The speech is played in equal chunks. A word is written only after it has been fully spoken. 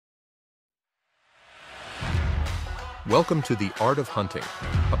Welcome to The Art of Hunting,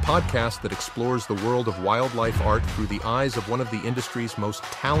 a podcast that explores the world of wildlife art through the eyes of one of the industry's most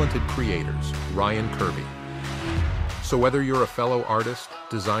talented creators, Ryan Kirby. So whether you're a fellow artist,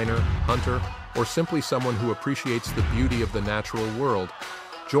 designer, hunter, or simply someone who appreciates the beauty of the natural world,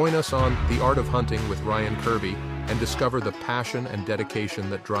 join us on The Art of Hunting with Ryan Kirby and discover the passion and dedication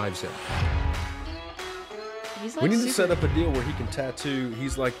that drives him. We need to set up a deal where he can tattoo.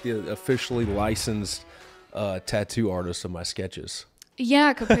 He's like the officially licensed tattoo artist of my sketches.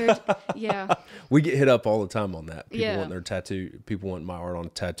 Yeah, yeah. We get hit up all the time on that. People Yeah. want their tattoo. People want my art on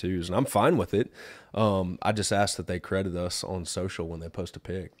tattoos, and I'm fine with it. I just ask that they credit us on social when they post a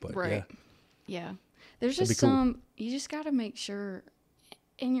pic. But Right. Yeah. There's That'd just be cool. you just got to make sure,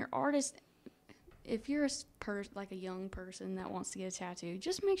 and your artist, if you're like a young person that wants to get a tattoo,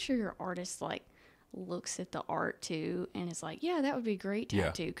 just make sure your artist like looks at the art too and is like, yeah, that would be a great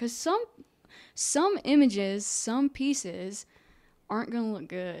tattoo. Because some images, some pieces aren't going to look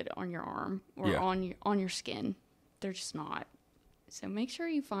good on your arm or on your skin. They're just not. So make sure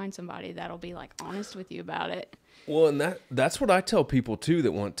you find somebody that'll be like honest with you about it. Well, and that's what I tell people too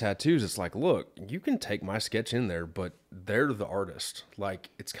that want tattoos. It's like, look, you can take my sketch in there, but they're the artist. Like,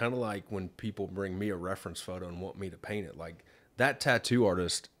 it's kind of like when people bring me a reference photo and want me to paint it. Like, that tattoo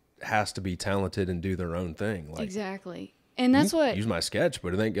artist has to be talented and do their own thing. Like, Exactly. And that's what use my sketch,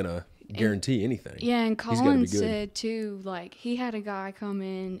 but it ain't gonna guarantee anything. Yeah, and He's gotta Colin be good. said too, like he had a guy come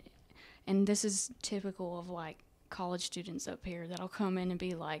in, and this is typical of like college students up here that'll come in and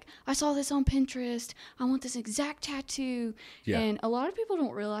be like, I saw this on Pinterest, I want this exact tattoo. Yeah. And a lot of people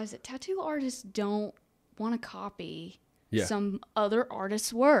don't realize that tattoo artists don't want to copy Yeah. some other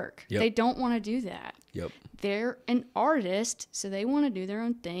artist's work. Yep. They don't want to do that. Yep. They're an artist, so they want to do their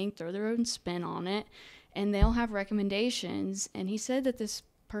own thing, throw their own spin on it, and they'll have recommendations. And he said that this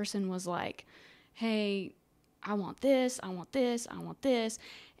person was like, hey, I want this, I want this, I want this.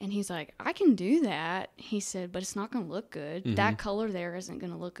 And he's like, I can do that. He said, but it's not going to look good. Mm-hmm. That color there isn't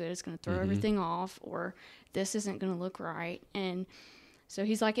going to look good. It's going to throw everything off, or this isn't going to look right. And so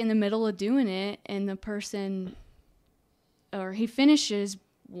he's like in the middle of doing it, and the person, or he finishes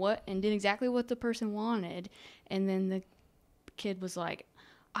and did exactly what the person wanted. And then the kid was like,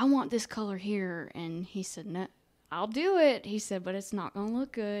 I want this color here. And he said, no, I'll do it. He said, but it's not going to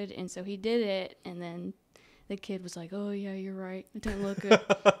look good. And so he did it. And then the kid was like, oh, yeah, you're right. It didn't look good.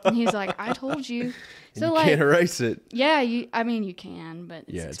 And he's like, I told you. So, you like, can't erase it. yeah, you can, but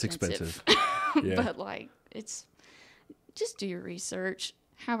It's expensive. Yeah. But, like, just do your research.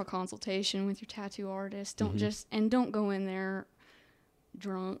 Have a consultation with your tattoo artist. Mm-hmm. Don't go in there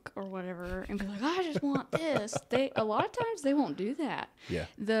drunk or whatever and be like, I just want this. A lot of times they won't do that. Yeah.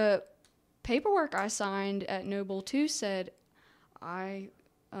 The paperwork I signed at Noble 2 said I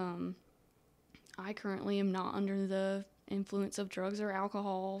currently am not under the influence of drugs or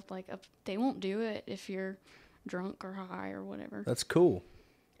alcohol. Like, they won't do it if you're drunk or high or whatever. That's cool.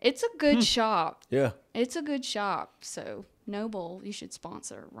 It's a good shop. Yeah. It's a good shop. So Noble, you should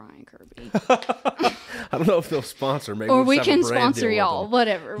sponsor Ryan Kirby. I don't know if they'll sponsor. Maybe Or we'll we just have a can brand sponsor deal with y'all. them.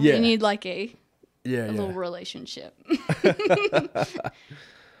 Whatever. Yeah. We need like a Yeah. little relationship.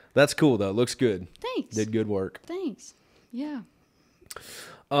 That's cool though. Looks good. Thanks. Did good work. Thanks. Yeah.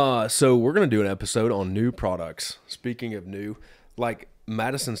 So we're going to do an episode on new products. Speaking of new, like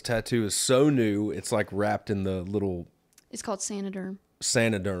Madison's tattoo is so new, it's like wrapped in the little It's called Sanoderm.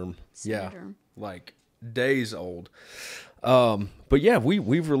 Sanoderm. Yeah. Sanoderm. Like days old. But yeah,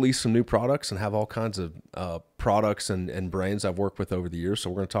 we've released some new products and have all kinds of products and brands I've worked with over the years.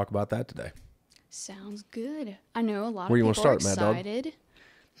 So we're going to talk about that today. Sounds good. I know a lot Where of you people wanna are start, Mad Dog? excited.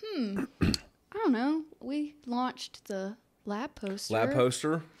 I don't know. We launched the Lab Poster. Lab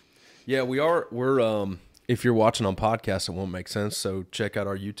Poster. Yeah, we're if you're watching on podcast, it won't make sense. So check out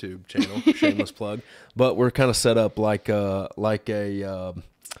our YouTube channel, shameless plug. But we're kind of set up like a late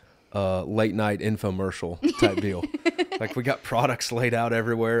night infomercial type deal. Like, we got products laid out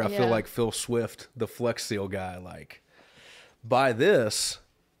everywhere. I feel Yeah. like Phil Swift, the Flex Seal guy. Like, buy this,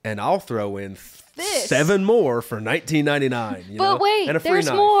 and I'll throw in This. 7 more for $19.99. You know? wait, and a free there's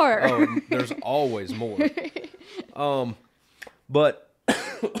knife. more. Oh, there's always more. But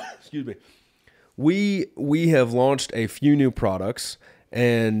excuse me, we have launched a few new products,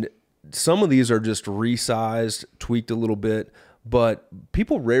 and some of these are just resized, tweaked a little bit. But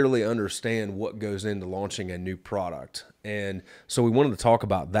people rarely understand what goes into launching a new product. And so we wanted to talk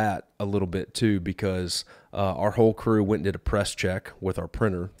about that a little bit too, because our whole crew went and did a press check with our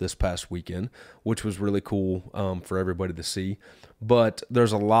printer this past weekend, which was really cool for everybody to see. But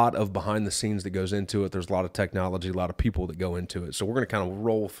there's a lot of behind the scenes that goes into it. There's a lot of technology, a lot of people that go into it. So we're going to kind of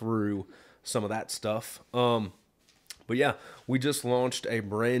roll through some of that stuff. But yeah, we just launched a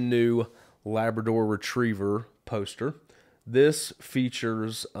brand new Labrador Retriever poster. This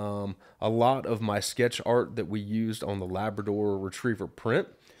features a lot of my sketch art that we used on the Labrador Retriever print,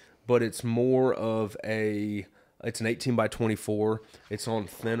 but it's more of it's an 18 by 24. It's on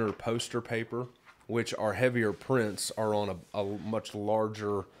thinner poster paper, which our heavier prints are on a much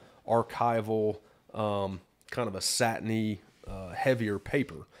larger archival, kind of a satiny, heavier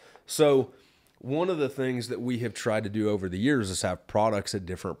paper. So one of the things that we have tried to do over the years is have products at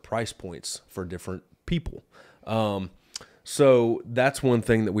different price points for different people. So that's one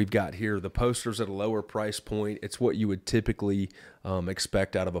thing that we've got here. The poster's at a lower price point. It's what you would typically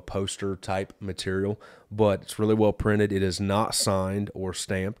expect out of a poster type material, but it's really well printed. It is not signed or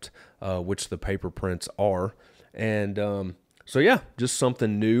stamped, which the paper prints are. And so yeah, just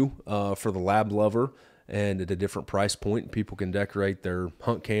something new for the lab lover, and at a different price point. People can decorate their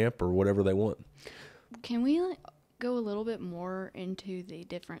hunt camp or whatever they want. Can we go a little bit more into the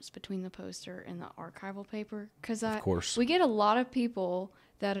difference between the poster and the archival paper? Because Of course. we get a lot of people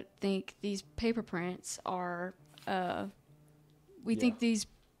that think these paper prints are, think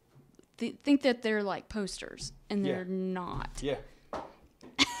that they're like posters, and they're not. Yeah.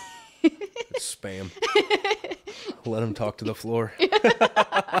 It's spam. Let them talk to the floor.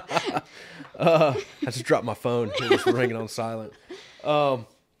 I just dropped my phone. It was ringing on silent.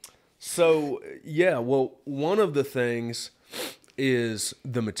 So yeah, well, one of the things is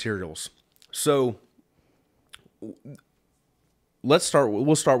the materials. So we'll start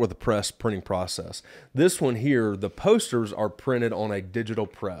with the press printing process. This one here, the posters are printed on a digital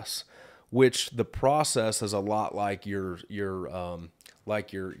press, which the process is a lot like your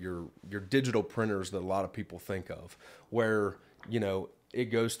digital printers that a lot of people think of, where, it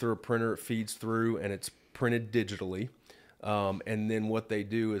goes through a printer, it feeds through, and it's printed digitally. And then what they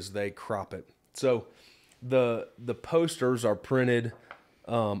do is they crop it. So the posters are printed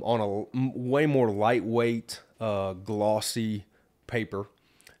on a way more lightweight, glossy paper.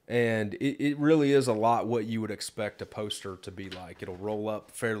 And it really is a lot what you would expect a poster to be like. It'll roll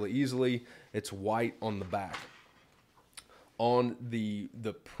up fairly easily. It's white on the back. On the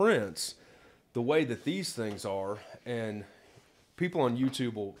prints, the way that these things are, and people on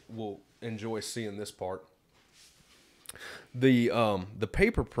YouTube will enjoy seeing this part. The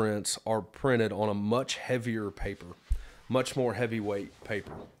paper prints are printed on a much heavier paper, much more heavyweight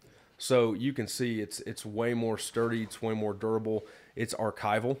paper. So you can see it's way more sturdy, it's way more durable. It's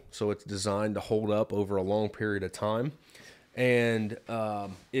archival, so it's designed to hold up over a long period of time. And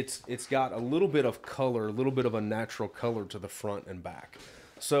it's got a little bit of color, a little bit of a natural color to the front and back.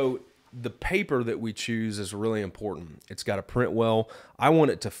 So the paper that we choose is really important. It's got to print well. I want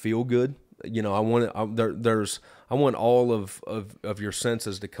it to feel good. I want all of your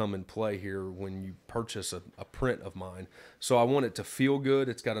senses to come in play here when you purchase a print of mine. So I want it to feel good.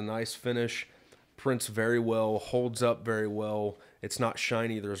 It's got a nice finish, prints very well, holds up very well. It's not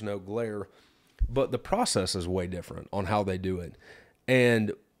shiny. There's no glare. But the process is way different on how they do it.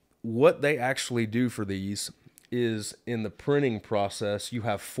 And what they actually do for these is, in the printing process, you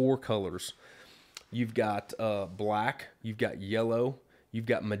have 4 colors. You've got black, you've got yellow, you've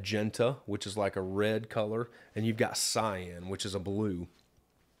got magenta, which is like a red color, and you've got cyan, which is a blue.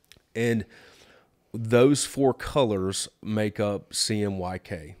 And those 4 colors make up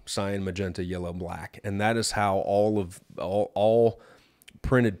CMYK: cyan, magenta, yellow, black. And that is how all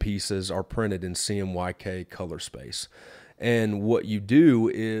printed pieces are printed in CMYK color space. And what you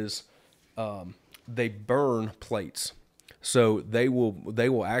do is they burn plates. So they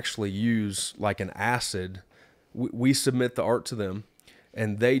will actually use like an acid. We submit the art to them,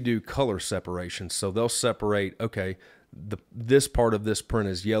 and they do color separation. So they'll separate, okay, this part of this print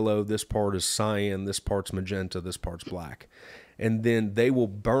is yellow, this part is cyan, this part's magenta, this part's black. And then they will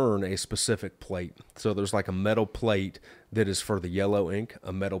burn a specific plate. So there's like a metal plate that is for the yellow ink,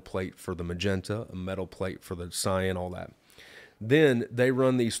 a metal plate for the magenta, a metal plate for the cyan, all that. Then they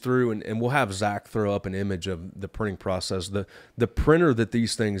run these through, and we'll have Zach throw up an image of the printing process. The printer that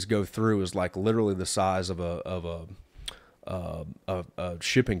these things go through is like literally the size of a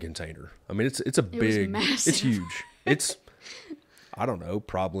shipping container. I mean, it's a big, it's huge. It's, I don't know,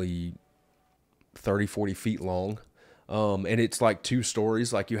 probably 30, 40 feet long. And it's like 2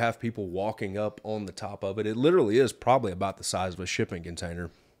 stories. Like, you have people walking up on the top of it. It literally is probably about the size of a shipping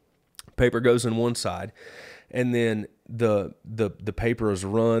container. Paper goes in one side, and then the paper is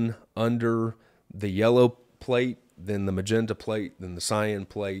run under the yellow plate, then the magenta plate, then the cyan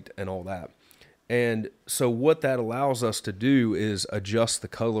plate, and all that. And so what that allows us to do is adjust the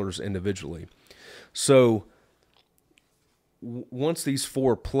colors individually. So once these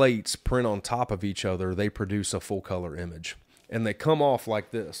 4 plates print on top of each other, they produce a full color image, and they come off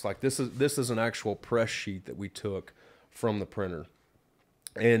like this. Like this is an actual press sheet that we took from the printer,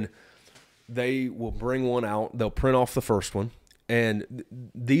 and they will bring one out. They'll print off the first one, and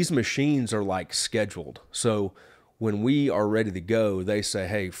these machines are like scheduled. So when we are ready to go, they say,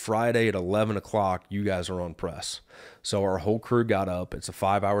 hey, Friday at 11 o'clock, you guys are on press. So our whole crew got up. It's a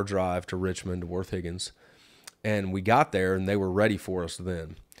 5-hour drive to Richmond, to Worth Higgins. And we got there, and they were ready for us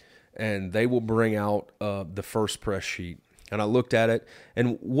then. And they will bring out the first press sheet. And I looked at it,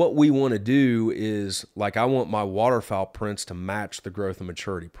 and what we want to do is, like, I want my waterfowl prints to match the growth and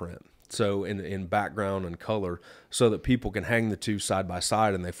maturity print. So in background and color, so that people can hang the two side by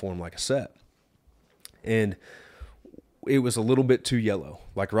side and they form like a set. And it was a little bit too yellow,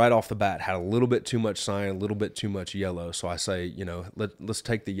 like right off the bat, had a little bit too much cyan, a little bit too much yellow. So I say, you know, let's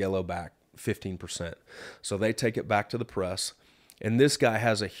take the yellow back 15%. So they take it back to the press, and this guy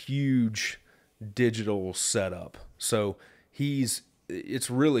has a huge digital setup. So it's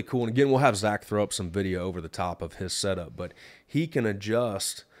really cool. And again, we'll have Zach throw up some video over the top of his setup, but he can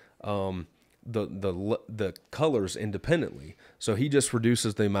adjust the colors independently. So he just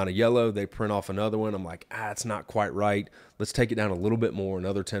reduces the amount of yellow. They print off another one. I'm like, it's not quite right. Let's take it down a little bit more,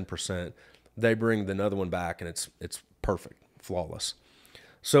 another 10%. They bring another one back, and it's perfect, flawless.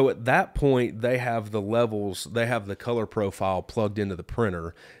 So at that point, they have the levels, they have the color profile plugged into the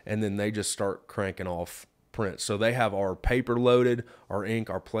printer, and then they just start cranking off prints. So they have our paper loaded, our ink,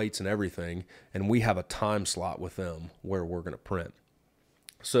 our plates, and everything, and we have a time slot with them where we're going to print.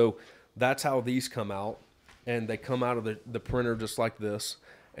 So that's how these come out, and they come out of the printer just like this,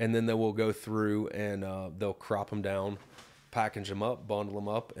 and then they will go through and they'll crop them down, package them up, bundle them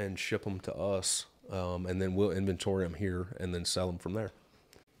up, and ship them to us, and then we'll inventory them here and then sell them from there.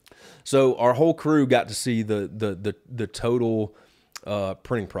 So our whole crew got to see the total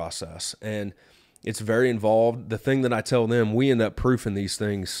printing process, and it's very involved. The thing that I tell them, we end up proofing these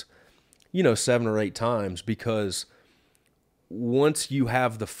things, 7 or 8 times, because once you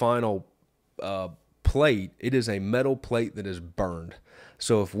have the final plate, it is a metal plate that is burned.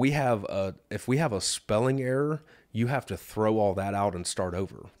 So if we have a spelling error, you have to throw all that out and start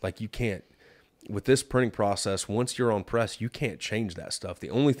over. Like, you can't, with this printing process, once you're on press, you can't change that stuff. The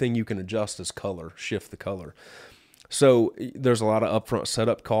only thing you can adjust is color, shift the color. So there's a lot of upfront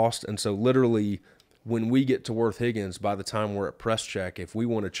setup cost. And so literally when we get to Worth Higgins, by the time we're at press check, if we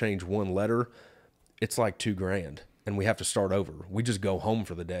want to change one letter, it's like $2,000. And we have to start over. We just go home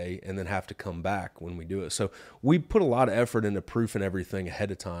for the day and then have to come back when we do it. So we put a lot of effort into proofing everything ahead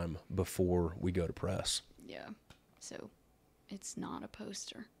of time before we go to press. Yeah. So it's not a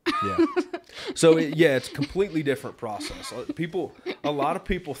poster. Yeah. So it's a completely different process. A lot of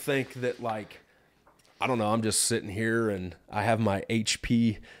people think that, like, I don't know, I'm just sitting here and I have my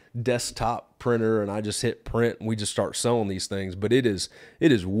HP desktop printer and I just hit print and we just start selling these things. But it is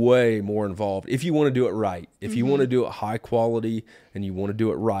way more involved if you want to do it right. If you want to do it high quality and you want to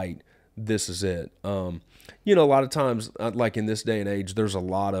do it right, this is it. A lot of times, like in this day and age, there's a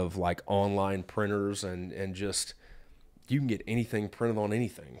lot of like online printers and just, you can get anything printed on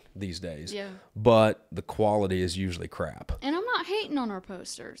anything these days. Yeah. But the quality is usually crap. And I'm not hating on our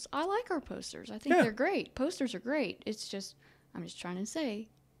posters. I like our posters. I think they're great. Posters are great. I'm just trying to say,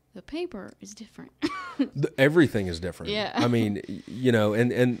 the paper is different. Everything is different. Yeah. I mean,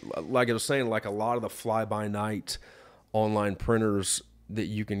 and like I was saying, like a lot of the fly-by-night online printers that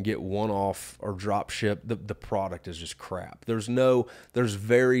you can get one-off or drop ship, the product is just crap. There's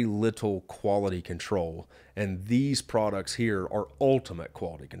very little quality control. And these products here are ultimate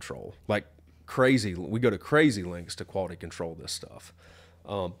quality control. Like crazy. We go to crazy lengths to quality control this stuff.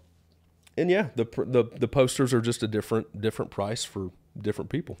 And yeah, the posters are just a different price for different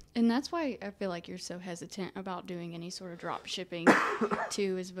people. And that's why I feel like you're so hesitant about doing any sort of drop shipping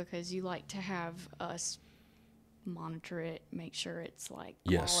too, is because you like to have us monitor it, make sure it's like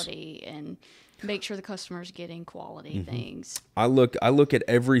quality, and make sure the customer's getting quality things. I look at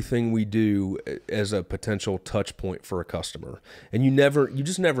everything we do as a potential touch point for a customer. And you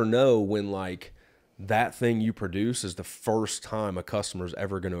just never know when, like, that thing you produce is the first time a customer's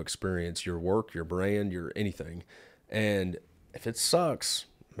ever going to experience your work, your brand, your anything. And if it sucks,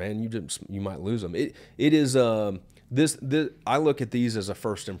 man, you might lose them. It is this I look at these as a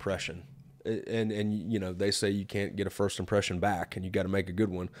first impression. And they say you can't get a first impression back, and you got to make a good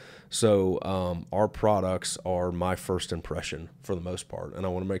one. So our products are my first impression for the most part, and I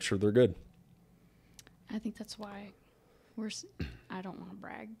want to make sure they're good. I think that's why I don't want to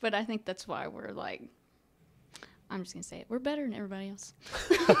brag, but I think that's why we're like, I'm just gonna say it. We're better than everybody else.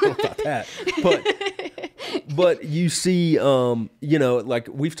 I don't know about that, but you see, you know, like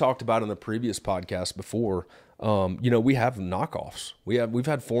we've talked about in the previous podcast before. You know, we have knockoffs. We've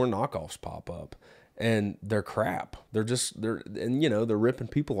had 4 knockoffs pop up, and they're crap. And you know, they're ripping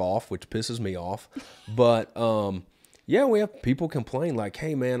people off, which pisses me off. But yeah, we have people complain like,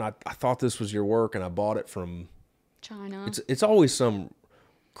 "Hey, man, I thought this was your work, and I bought it from China." It's always some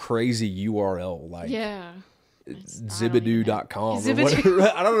crazy URL like Zibidoo.com or whatever.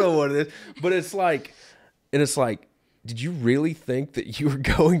 I don't know what it is, but it's like, did you really think that you were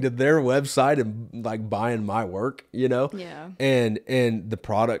going to their website and like buying my work, you know? Yeah. And the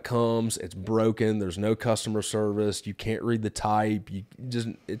product comes, it's broken, there's no customer service, you can't read the type,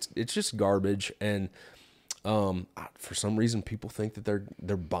 it's just garbage. And for some reason people think that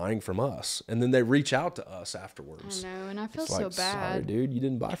they're buying from us, and then they reach out to us afterwards. I know, and I feel It's so like, bad. Sorry, dude, you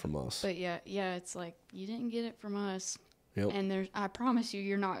didn't buy from us. But yeah, it's like you didn't get it from us. Yep. And I promise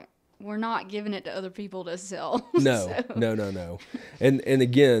you, we're not giving it to other people to sell. No, So. no. And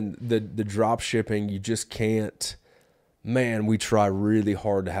again, the drop shipping, you just can't, man, we try really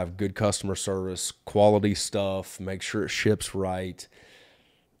hard to have good customer service, quality stuff, make sure it ships right.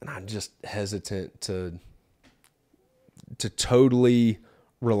 And I'm just hesitant to totally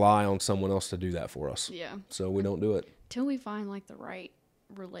rely on someone else to do that for us. Yeah. So we don't do it. Till we find like the right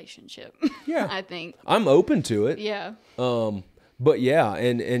relationship. Yeah. I think. I'm open to it. Yeah. But yeah,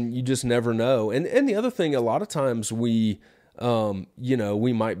 and you just never know. And the other thing, a lot of times we, you know,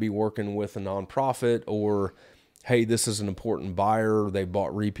 we might be working with a nonprofit, or, hey, this is an important buyer. They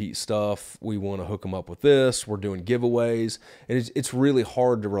bought repeat stuff. We want to hook them up with this. We're doing giveaways. And it's really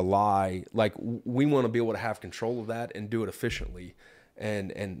hard to rely. Like, we want to be able to have control of that and do it efficiently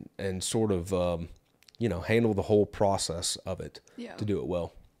and sort of, you know, handle the whole process of it to do it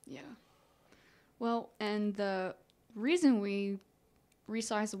well. Yeah. Well, and the reason we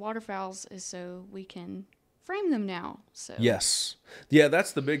resize the waterfowls is so we can frame them now. So yes, yeah,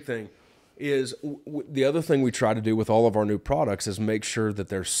 that's the big thing. Is the other thing we try to do with all of our new products is make sure that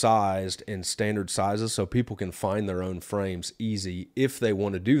they're sized in standard sizes so people can find their own frames easy if they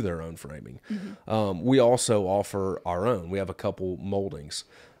want to do their own framing. Mm-hmm. We also offer our own. We have a couple moldings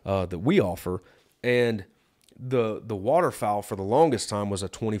that we offer, and the waterfowl for the longest time was a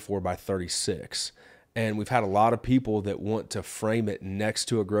 24 by 36. And we've had a lot of people that want to frame it next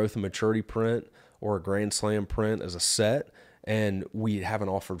to a growth and maturity print or a Grand Slam print as a set, and we haven't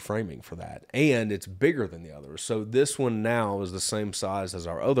offered framing for that. And it's bigger than the others. So this one now is the same size as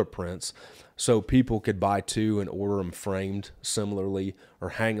our other prints, so people could buy 2 and order them framed similarly or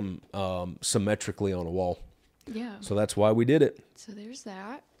hang them symmetrically on a wall. Yeah. So that's why we did it. So there's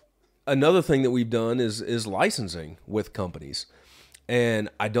that. Another thing that we've done is licensing with companies. And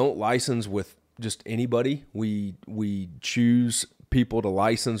I don't license with just anybody. We choose people to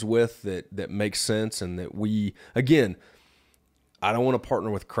license with that makes sense, and that we, again, I don't want to partner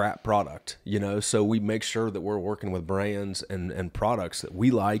with crap product, you know, so we make sure that we're working with brands and products that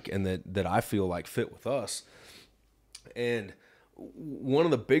we like and that I feel like fit with us. And one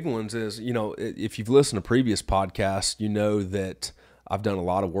of the big ones is, you know, if you've listened to previous podcasts, you know that I've done a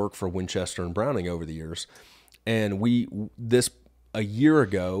lot of work for Winchester and Browning over the years. And a year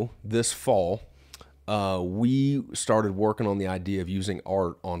ago, this fall, we started working on the idea of using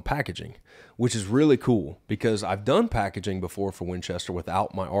art on packaging, which is really cool because I've done packaging before for Winchester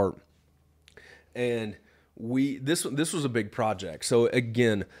without my art. And this was a big project. So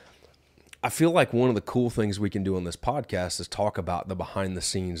again, I feel like one of the cool things we can do on this podcast is talk about the behind the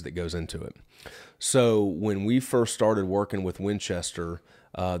scenes that goes into it. So when we first started working with Winchester,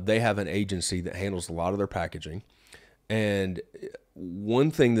 they have an agency that handles a lot of their packaging. And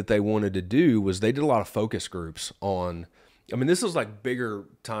one thing that they wanted to do was they did a lot of focus groups on, I mean, this is like bigger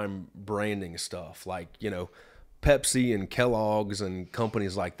time branding stuff, like, you know, Pepsi and Kellogg's and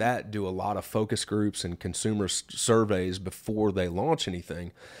companies like that do a lot of focus groups and consumer surveys before they launch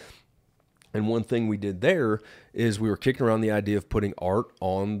anything. And one thing we did there is we were kicking around the idea of putting art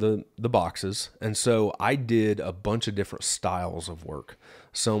on the boxes. And so I did a bunch of different styles of work.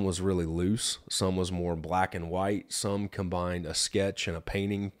 Some was really loose. Some was more black and white. Some combined a sketch and a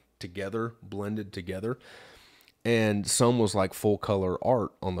painting together, blended together. And some was like full color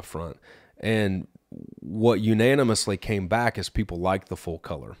art on the front. And what unanimously came back is people liked the full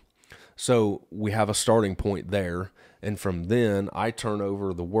color. So we have a starting point there. And from then I turn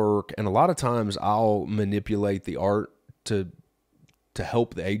over the work, and a lot of times I'll manipulate the art to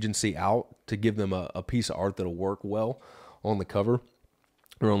help the agency out, to give them a piece of art that'll work well on the cover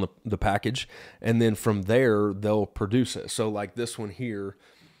or on the package. And then from there, they'll produce it. So like this one here,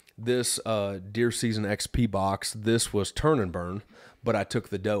 This Deer Season XP box, this was turn and burn, but I took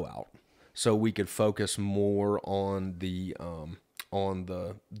the dough out so we could focus more on the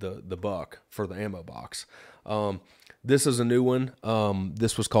buck for the ammo box. This is a new one.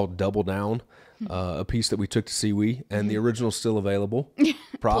 This was called Double Down, a piece that we took to SeaWee, and the original's still available.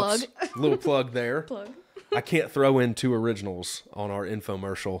 Props. Little plug there. Plug. I can't throw in 2 originals on our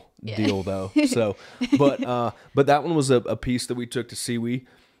infomercial deal though. So, but that one was a piece that we took to SeaWee,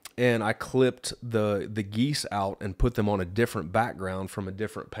 and I clipped the geese out and put them on a different background from a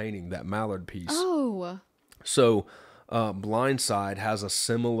different painting, that mallard piece. Oh. So, Blindside has a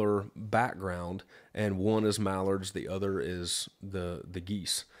similar background, and one is mallards, the other is the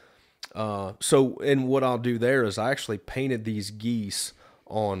geese. And what I'll do there is I actually painted these geese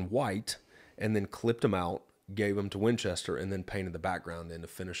on white, and then clipped them out, gave them to Winchester, and then painted the background in to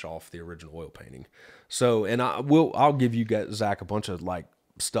finish off the original oil painting. So, and I'll give you guys, Zach, a bunch of like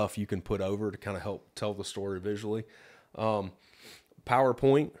stuff you can put over to kind of help tell the story visually.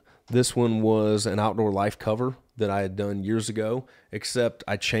 PowerPoint. This one was an outdoor life cover that I had done years ago, except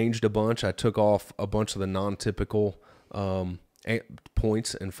I changed a bunch. I took off a bunch of the non-typical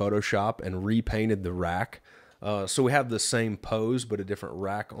points in Photoshop and repainted the rack. So we have the same pose, but a different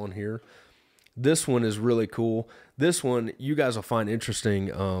rack on here. This one is really cool. This one you guys will find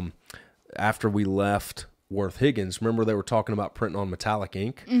interesting. After we left Worth Higgins, remember they were talking about printing on metallic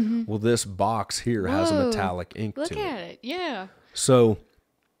ink? Mm-hmm. Well, this box here has a metallic ink to it. Look at it. Yeah. So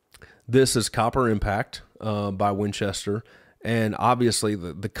this is Copper Impact by Winchester. And obviously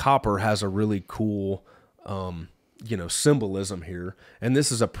the copper has a really cool, symbolism here. And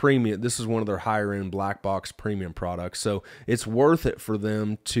this is a premium. This is one of their higher end black box premium products. So it's worth it for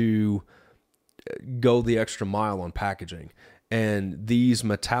them to go the extra mile on packaging. And these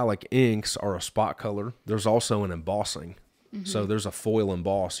metallic inks are a spot color. There's also an embossing. Mm-hmm. So there's a foil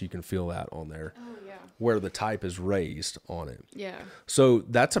emboss. You can feel that on there. Oh, yeah. Where the type is raised on it. Yeah. So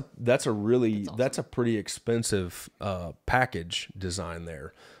that's a pretty expensive package design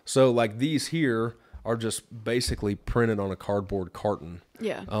there. So like these here are just basically printed on a cardboard carton.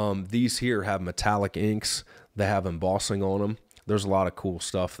 Yeah. These here have metallic inks. They have embossing on them. There's a lot of cool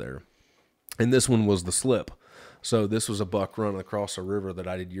stuff there. And this one was the slip. So this was a buck running across a river that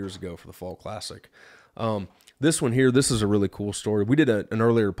I did years ago for the Fall Classic. This one here, this is a really cool story. We did an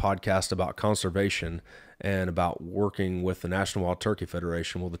earlier podcast about conservation and about working with the National Wild Turkey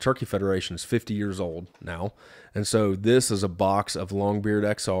Federation. Well, the Turkey Federation is 50 years old now. And so this is a box of Longbeard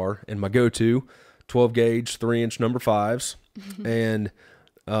XR and my go-to 12 gauge, 3-inch number 5s. Mm-hmm. And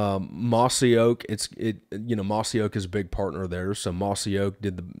Mossy Oak, Mossy Oak is a big partner there. So Mossy Oak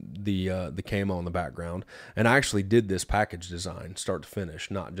did the camo on the background, and I actually did this package design start to finish,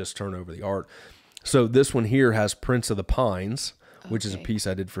 not just turn over the art. So this one here has Prince of the Pines, which is a piece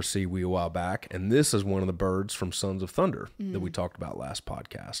I did for SeaWee a while back, and this is one of the birds from Sons of Thunder that we talked about last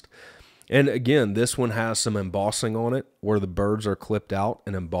podcast. And again, this one has some embossing on it where the birds are clipped out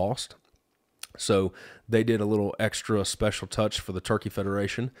and embossed. So they did a little extra special touch for the Turkey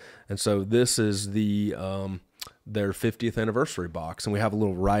Federation. And so this is their 50th anniversary box. And we have a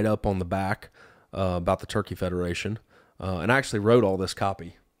little write-up on the back about the Turkey Federation. And I actually wrote all this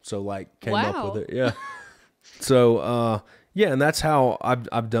copy. So came up with it. Yeah. So, and that's how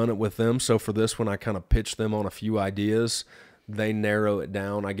I've done it with them. So for this one, I kind of pitched them on a few ideas. They narrow it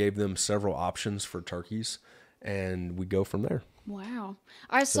down. I gave them several options for turkeys, and we go from there. Wow.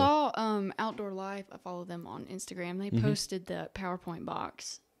 I saw Outdoor Life. I follow them on Instagram. They posted the PowerPoint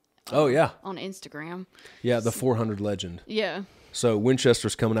box. On Instagram. Yeah, the 400 Legend. Yeah. So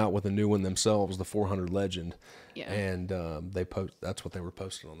Winchester's coming out with a new one themselves, the 400 Legend. Yeah. And that's what they were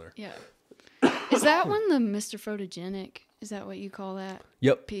posting on there. Yeah. Is that one the Mr. Photogenic? Is that what you call that?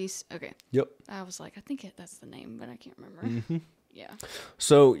 Yep. Piece? Okay. Yep. I was like, I think that's the name, but I can't remember. Mm-hmm. Yeah.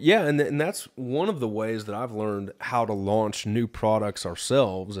 So, and that's one of the ways that I've learned how to launch new products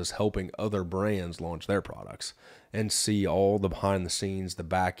ourselves is helping other brands launch their products and see all the behind the scenes, the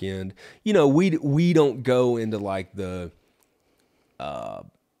back end. We don't go into the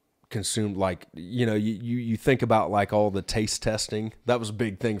consume you think about all the taste testing. That was a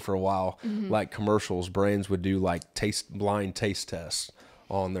big thing for a while. Mm-hmm. Like commercials, brands would do blind taste tests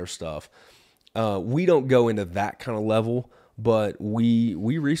on their stuff. We don't go into that kind of level. But we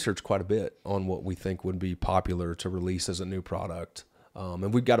research quite a bit on what we think would be popular to release as a new product.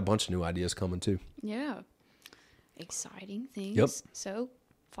 And we've got a bunch of new ideas coming too. Yeah. Exciting things. Yep. So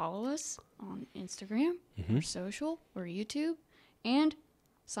follow us on Instagram or social or YouTube and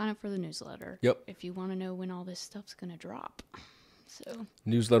sign up for the newsletter. Yep. If you want to know when all this stuff's going to drop. So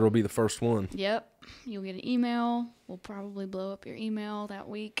newsletter will be the first one. Yep. You'll get an email. We'll probably blow up your email that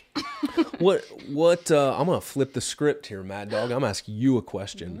week. What I'm gonna flip the script here, Mad Dog. I'm asking you a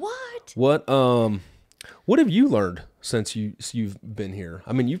question. What What have you learned since you've been here?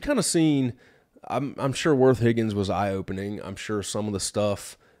 I mean, you've kind of seen, I'm sure Worth Higgins was eye-opening. I'm sure some of the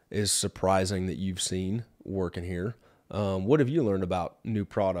stuff is surprising that you've seen working here. What have you learned about new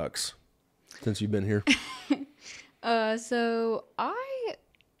products since you've been here? So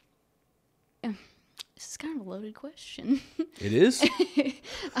this is kind of a loaded question. It is?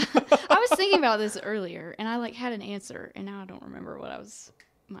 I was thinking about this earlier, and I had an answer, and now I don't remember what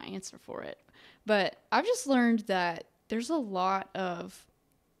my answer for it. But I've just learned that there's a lot of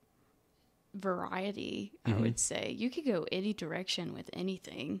variety, I would say. You could go any direction with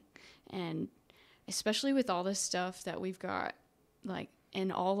anything, and especially with all this stuff that we've got,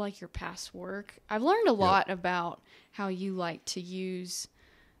 in all your past work. I've learned a lot about how you like to use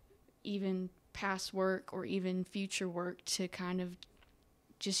even past work or even future work to kind of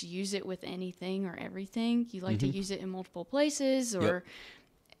just use it with anything or everything. You like to use it in multiple places, or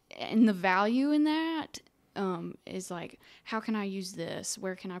and the value in that is how can I use this?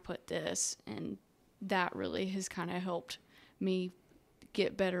 Where can I put this? And that really has kind of helped me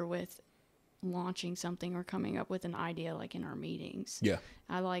get better with launching something or coming up with an idea in our meetings. Yeah.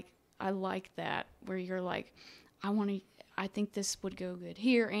 I like that, where you're I think this would go good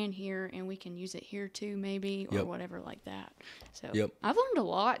here, and we can use it here too, maybe, or whatever like that. So I've learned a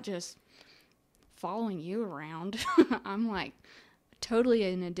lot just following you around. I'm totally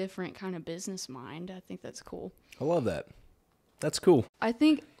in a different kind of business mind. I think that's cool. I love that. That's cool. I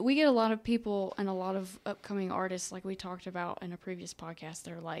think we get a lot of people and a lot of upcoming artists, like we talked about in a previous podcast.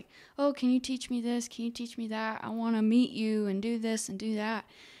 They're like, oh, can you teach me this? Can you teach me that? I want to meet you and do this and do that.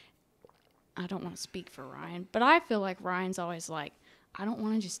 I don't want to speak for Ryan, but I feel like Ryan's always I don't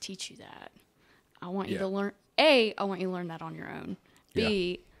want to just teach you that. I want you to learn. A, I want you to learn that on your own.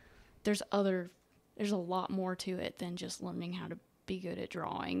 B, there's a lot more to it than just learning how to be good at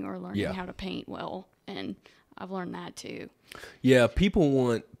drawing or learning how to paint well. And I've learned that too. Yeah,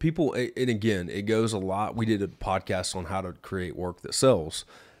 people, and again, it goes a lot. We did a podcast on how to create work that sells,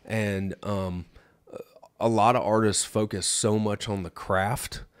 and a lot of artists focus so much on the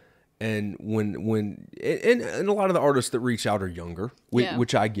craft. And and a lot of the artists that reach out are younger,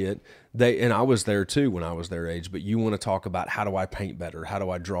 which I get. And I was there too when I was their age. But you want to talk about, how do I paint better? How do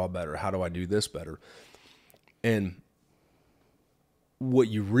I draw better? How do I do this better? And what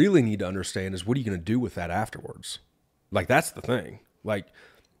you really need to understand is, what are you going to do with that afterwards? That's the thing.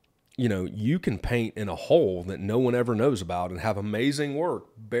 You can paint in a hole that no one ever knows about and have amazing work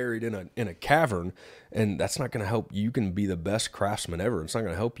buried in a cavern, and that's not going to help. You can be the best craftsman ever. It's not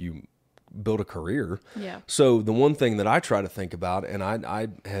going to help you build a career. Yeah. So the one thing that I try to think about, and I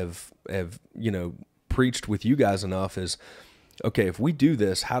have preached with you guys enough, is, okay, if we do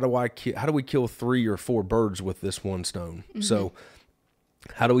this, how do we kill 3 or 4 birds with this one stone? So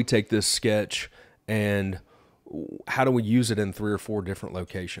how do we take this sketch and how do we use it in 3 or 4 different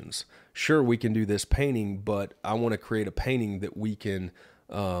locations? Sure, we can do this painting, but I want to create a painting that we can,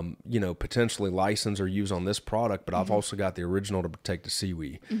 potentially license or use on this product. But I've also got the original to take to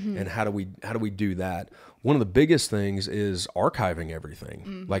CWE. And how do we do that? One of the biggest things is archiving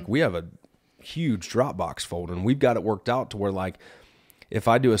everything. We have a huge Dropbox folder, and we've got it worked out to where, if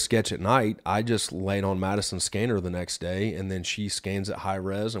I do a sketch at night, I just lay it on Madison's scanner the next day, and then she scans it high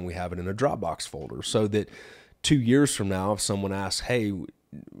res, and we have it in a Dropbox folder, so that 2 years from now, if someone asks, hey,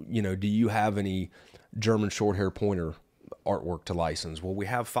 do you have any German short hair pointer artwork to license? Well, we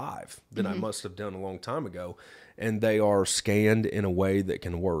have 5 that I must have done a long time ago, and they are scanned in a way that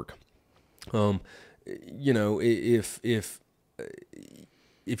can work.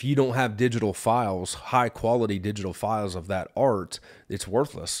 If you don't have digital files, high quality digital files of that art, it's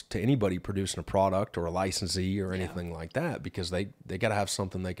worthless to anybody producing a product or a licensee or anything like that, because they got to have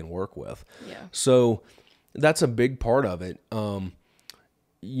something they can work with. Yeah. So that's a big part of it.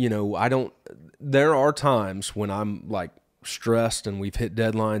 There are times when I'm stressed and we've hit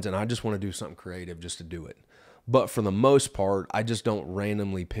deadlines and I just want to do something creative just to do it. But for the most part, I just don't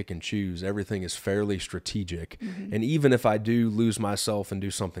randomly pick and choose. Everything is fairly strategic. And even if I do lose myself and do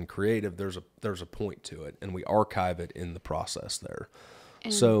something creative, there's a point to it, and we archive it in the process there.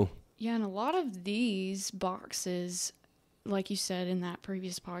 And, and a lot of these boxes, like you said in that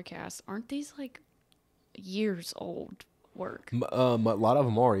previous podcast, aren't these years old work? A lot of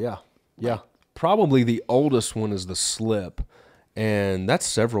them are, yeah. Probably the oldest one is the slip, and that's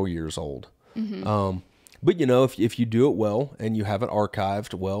several years old. But you know, if you do it well and you have it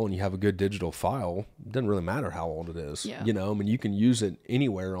archived well and you have a good digital file, it doesn't really matter how old it is. Yeah. You know, I mean, you can use it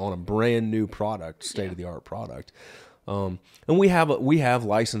anywhere on a brand new product, state of the art product. And we have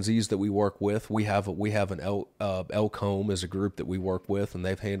licensees that we work with. We have an Elk Home as a group that we work with, and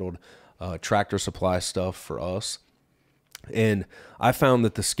they've handled Tractor Supply stuff for us. And I found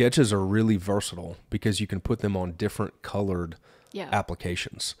that the sketches are really versatile because you can put them on different colored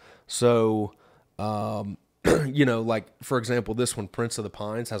applications. So, you know, like for example, this one, Prince of the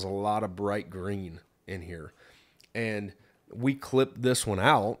Pines, has a lot of bright green in here. And we clipped this one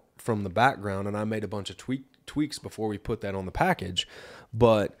out from the background, and I made a bunch of tweaks before we put that on the package.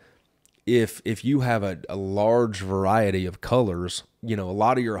 But if you have a large variety of colors, you know, a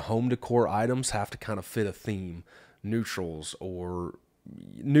lot of your home decor items have to kind of fit a theme. Neutrals are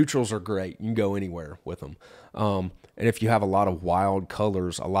great. You can go anywhere with them. And if you have a lot of wild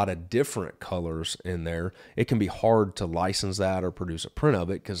colors, a lot of different colors in there, it can be hard to license that or produce a print of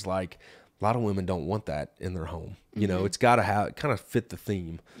it, because like a lot of women don't want that in their home. You know, it's got to kind of fit the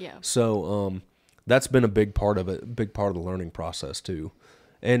theme. Yeah. So that's been a big part of it, big part of the learning process too.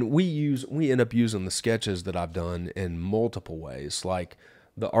 And we end up using the sketches that I've done in multiple ways. Like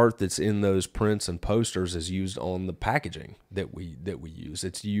the art that's in those prints and posters is used on the packaging that we use.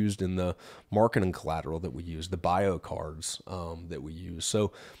 It's used in the marketing collateral that we use, the bio cards that we use.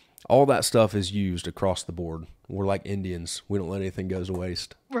 So all that stuff is used across the board. We're like Indians. We don't let anything go to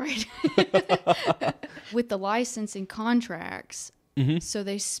waste. Right. With the licensing contracts, so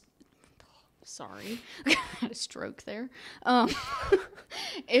they... Sorry, I had a stroke there.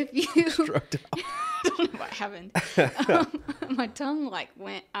 If you... Stroked out. I don't know what happened. My tongue like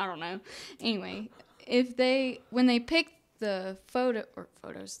went, I don't know. Anyway, when they pick the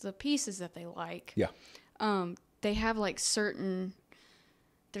photos, the pieces that they like, they have like certain,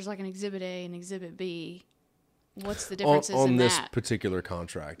 there's like an exhibit A and exhibit B. What's the differences on in this that? particular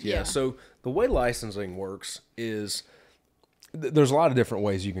contract? Yeah. So the way licensing works is there's a lot of different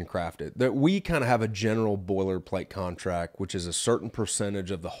ways you can craft it. That we kind of have a general boilerplate contract, which is a certain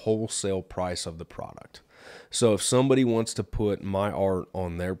percentage of the wholesale price of the product. So if somebody wants to put my art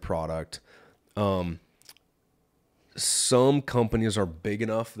on their product, some companies are big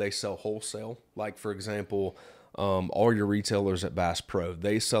enough, they sell wholesale. Like for example, all your retailers at Bass Pro,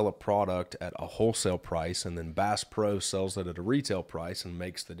 they sell a product at a wholesale price, and then Bass Pro sells it at a retail price and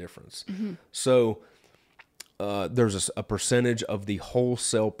makes the difference. So there's a percentage of the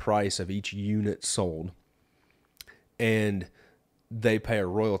wholesale price of each unit sold, and they pay a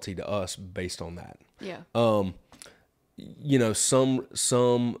royalty to us based on that. Yeah. You know, some,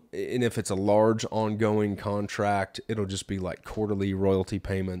 and if it's a large ongoing contract, it'll just be like quarterly royalty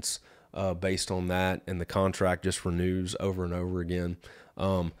payments based on that, and the contract just renews over and over again.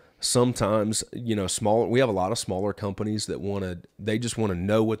 Sometimes, you know, we have a lot of smaller companies that they just want to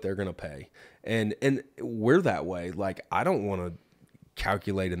know what they're going to pay. And we're that way. Like, I don't want to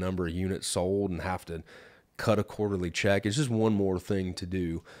calculate a number of units sold and have to cut a quarterly check. It's just one more thing to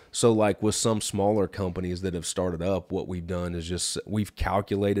do. So like with some smaller companies that have started up, what we've done is just we've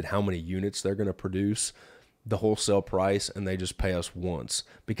calculated how many units they're going to produce, the wholesale price, and they just pay us once,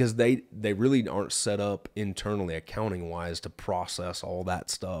 because they really aren't set up internally accounting wise to process all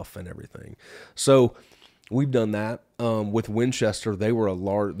that stuff and everything. So we've done that. With Winchester, they've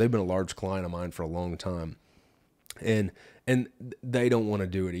been a large client of mine for a long time, and they don't want to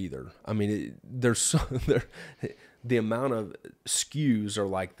do it either. I mean, the amount of SKUs are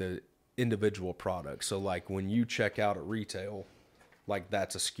like the individual products. So like when you check out at retail, like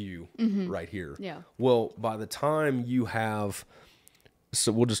that's a SKU right here. Yeah. Well, by the time you have,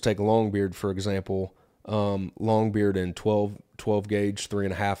 so we'll just take Longbeard for example. Longbeard in 12 gauge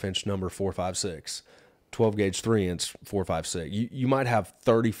 3.5 inch number 456, 12 gauge 3 inch 456. You might have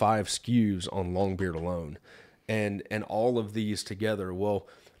 35 SKUs on Longbeard alone, and all of these together. Well,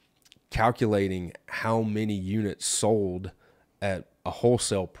 calculating how many units sold at a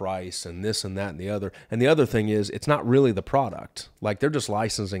wholesale price and this and that and the other. And the other thing is, it's not really the product. Like, they're just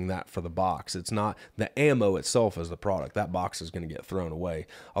licensing that for the box. It's not the ammo itself as the product. That box is going to get thrown away.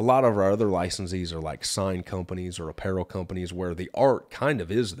 A lot of our other licensees are like sign companies or apparel companies where the art kind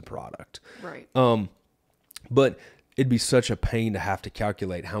of is the product. Right. But it'd be such a pain to have to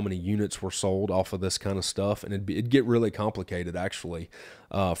calculate how many units were sold off of this kind of stuff. And it'd get really complicated actually,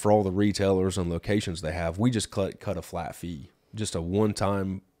 for all the retailers and locations they have. We just cut a flat fee, just a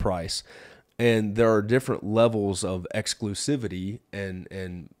one-time price. And there are different levels of exclusivity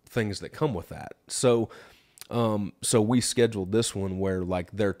and things that come with that. So we scheduled this one where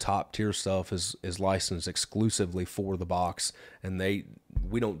like their top tier stuff is licensed exclusively for the box, and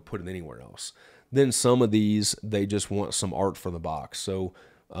we don't put it anywhere else. Then some of these, they just want some art for the box. So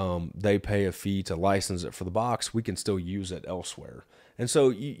they pay a fee to license it for the box. We can still use it elsewhere. And so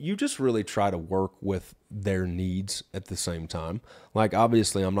you just really try to work with their needs at the same time. Like,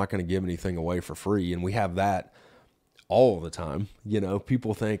 obviously, I'm not going to give anything away for free, and we have that all the time.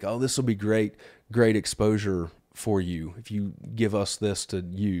 People think, oh, this will be great exposure for you if you give us this to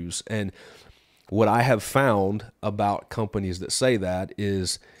use. And what I have found about companies that say that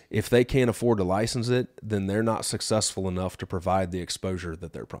is if they can't afford to license it, then they're not successful enough to provide the exposure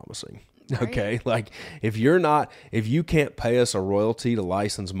that they're promising. Right. Okay. Like if you can't pay us a royalty to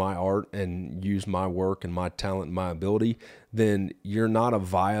license my art and use my work and my talent and my ability, then you're not a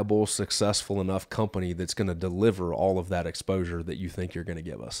viable, successful enough company that's going to deliver all of that exposure that you think you're going to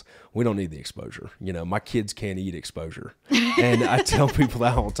give us. We don't need the exposure. My kids can't eat exposure. And I tell people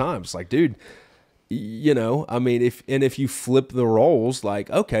that all the time. It's like, dude, if you flip the roles, like,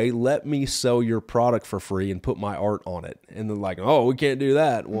 okay, let me sell your product for free and put my art on it. And they're like, oh, we can't do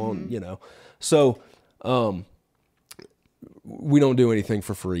that. Well, so, we don't do anything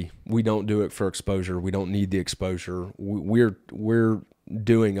for free. We don't do it for exposure. We don't need the exposure. We're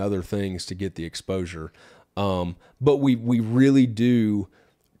doing other things to get the exposure. But we really do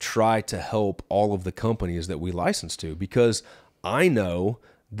try to help all of the companies that we license to, because I know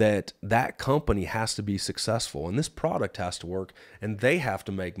that company has to be successful and this product has to work and they have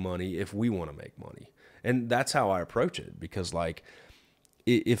to make money if we want to make money. And that's how I approach it, because like,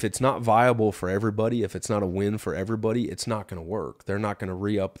 if it's not viable for everybody, if it's not a win for everybody, it's not going to work. They're not going to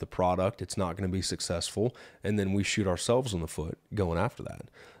re-up the product. It's not going to be successful. And then we shoot ourselves in the foot going after that.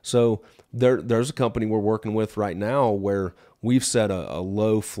 So there's a company we're working with right now where we've set a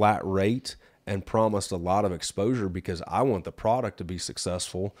low flat rate and promised a lot of exposure because I want the product to be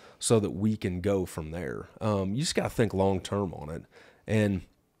successful so that we can go from there. You just got to think long-term on it. And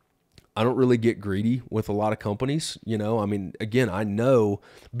I don't really get greedy with a lot of companies. Again, I know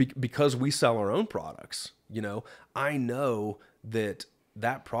because we sell our own products, I know that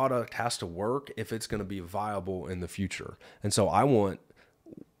product has to work if it's going to be viable in the future. And so I want,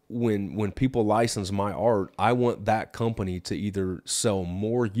 when people license my art, I want that company to either sell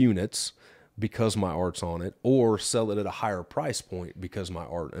more units because my art's on it, or sell it at a higher price point because my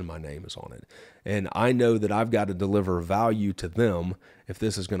art and my name is on it. And I know that I've got to deliver value to them if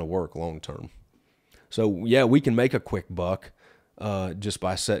this is going to work long term. So yeah, we can make a quick buck just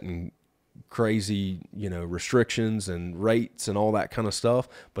by setting crazy, restrictions and rates and all that kind of stuff,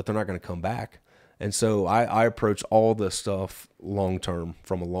 but they're not going to come back. And so I approach all this stuff long term,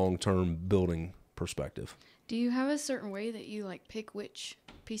 from a long term building perspective. Do you have a certain way that you like pick which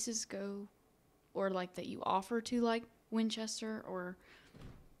pieces go, or like that you offer to like Winchester or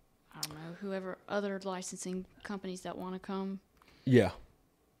I don't know, whoever other licensing companies that want to come? Yeah.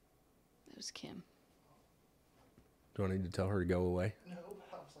 That was Kim. Do I need to tell her to go away? No,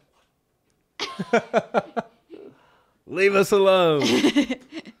 I was like, what? Leave us alone.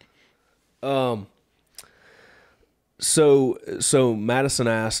 So Madison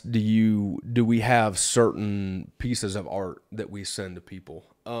asked, do we have certain pieces of art that we send to people?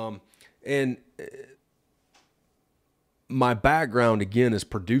 And my background again is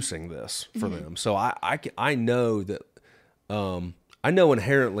producing this for them. So I know that, I know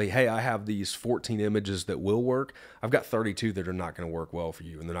inherently, hey, I have these 14 images that will work. I've got 32 that are not going to work well for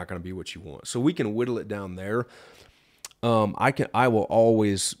you, and they're not going to be what you want. So we can whittle it down there. I will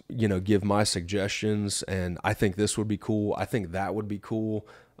always, give my suggestions, and I think this would be cool. I think that would be cool.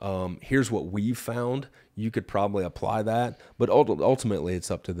 Here's what we've found. You could probably apply that, but ultimately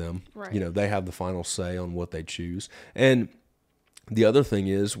it's up to them. Right. They have the final say on what they choose. And the other thing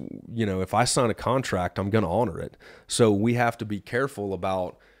is, if I sign a contract, I'm going to honor it. So we have to be careful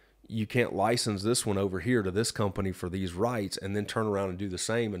about, you can't license this one over here to this company for these rights and then turn around and do the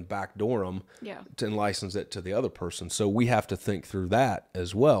same and backdoor them and license it to the other person. So we have to think through that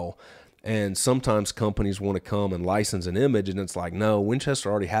as well. And sometimes companies want to come and license an image, and it's like, no, Winchester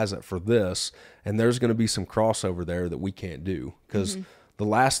already has it for this, and there's going to be some crossover there that we can't do. Because the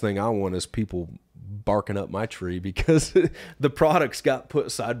last thing I want is people barking up my tree because the products got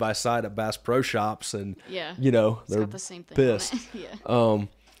put side by side at Bass Pro Shops, and they're got the same thing pissed. On it.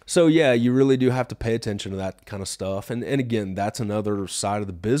 So yeah, you really do have to pay attention to that kind of stuff. And again, that's another side of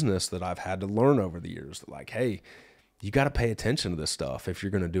the business that I've had to learn over the years. Like, hey, you got to pay attention to this stuff if you're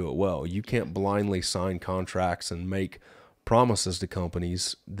going to do it well. You can't blindly sign contracts and make promises to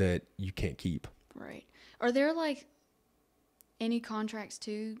companies that you can't keep. Right. Are there like any contracts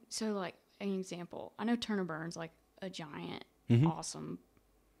too? So like an example, I know Turner Burns, like a giant, awesome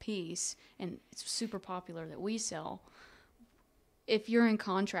piece, and it's super popular that we sell. If you're in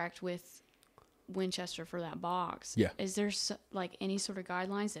contract with Winchester for that box. Yeah. Is there like any sort of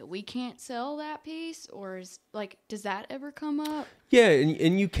guidelines that we can't sell that piece, or is like, does that ever come up? Yeah,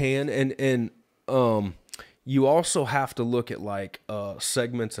 and you can, and you also have to look at like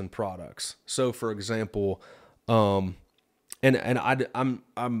segments and products. So for example, I'd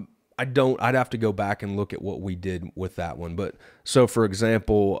have to go back and look at what we did with that one. But so for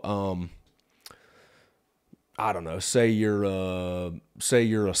example, I don't know, say you're a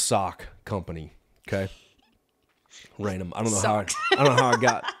sock company, okay? Random. I don't know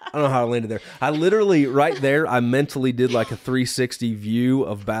how I landed there. I literally right there, I mentally did like a 360 view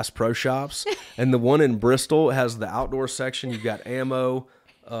of Bass Pro Shops, and the one in Bristol has the outdoor section. You've got ammo,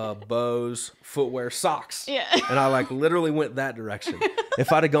 bows, footwear, socks. Yeah. And I like literally went that direction.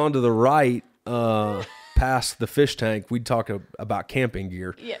 If I'd have gone to the right, past the fish tank, we'd talk about camping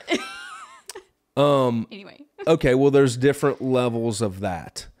gear. Yeah. Anyway. Okay, well, there's different levels of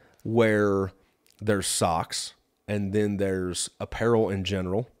that where there's socks, and then there's apparel in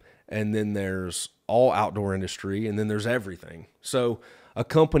general, and then there's all outdoor industry, and then there's everything. So a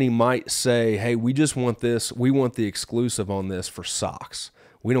company might say, hey, we just want this. We want the exclusive on this for socks.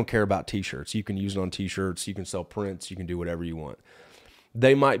 We don't care about T-shirts. You can use it on T-shirts. You can sell prints. You can do whatever you want.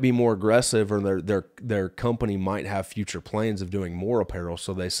 They might be more aggressive, or their company might have future plans of doing more apparel.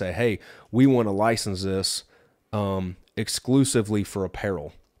 So they say, hey, we want to license this exclusively for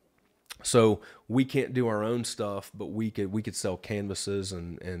apparel. So we can't do our own stuff, but we could sell canvases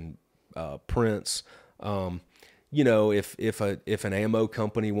and prints. You know, if an ammo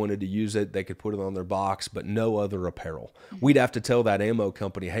company wanted to use it, they could put it on their box, but no other apparel. We'd have to tell that ammo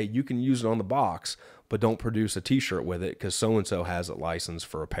company, hey, you can use it on the box, but don't produce a T-shirt with it because so-and-so has it licensed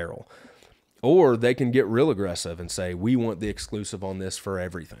for apparel. Or they can get real aggressive and say, we want the exclusive on this for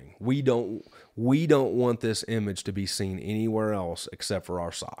everything. We don't want this image to be seen anywhere else except for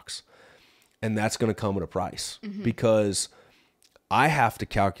our socks. And that's going to come at a price because I have to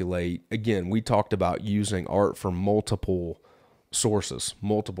calculate, again, we talked about using art from multiple sources,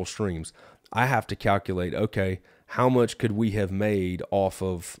 multiple streams. I have to calculate, okay, how much could we have made off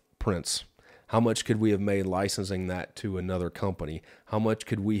of prints? How much could we have made licensing that to another company? How much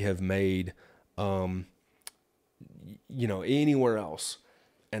could we have made, anywhere else?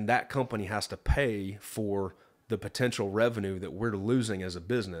 And that company has to pay for the potential revenue that we're losing as a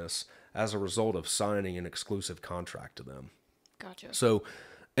business as a result of signing an exclusive contract to them. Gotcha. So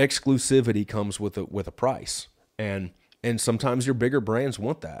exclusivity comes with a price. And sometimes your bigger brands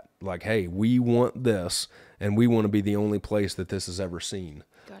want that. Like, hey, we want this, and we want to be the only place that this is ever seen.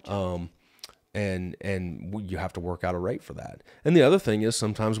 Gotcha. And you have to work out a rate for that. And the other thing is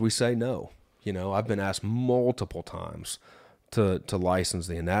sometimes we say no. You know, I've been asked multiple times to license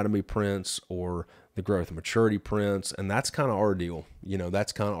the anatomy prints or the growth and maturity prints, and that's kind of our deal. You know,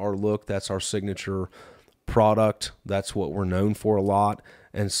 that's kind of our look. That's our signature product. That's what we're known for a lot.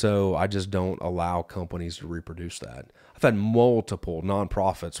 And so I just don't allow companies to reproduce that. I've had multiple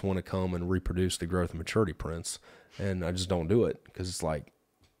nonprofits want to come and reproduce the growth and maturity prints, and I just don't do it because it's like,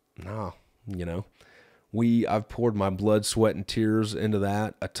 nah, you know, I've poured my blood, sweat, and tears into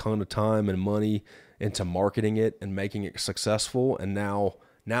that, a ton of time and money into marketing it and making it successful. And now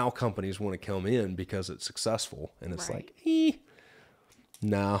companies want to come in because it's successful, and it's Right. like,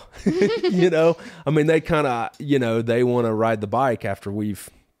 no, you know, I mean, they kind of, you know, they want to ride the bike after we've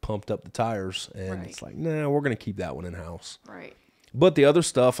pumped up the tires, and Right. it's like, nah, we're going to keep that one in house. Right. But the other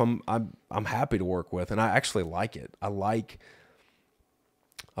stuff, I'm happy to work with, and I actually like it. I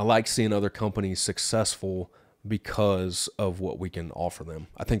like seeing other companies successful because of what we can offer them.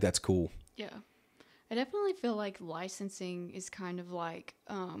 I think that's cool. Yeah. I definitely feel like licensing is kind of like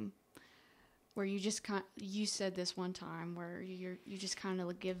where you just you said this one time where you just kind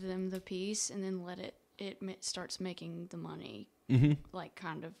of give them the piece and then let it starts making the money. Mm-hmm. Like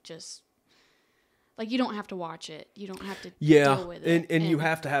kind of just like you don't have to watch it. You don't have to Yeah, deal with it. and you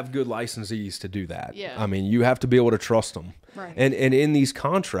have to have good licensees to do that. Yeah. I mean, you have to be able to trust them. Right. And in these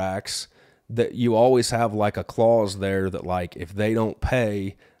contracts, that you always have like a clause there that like if they don't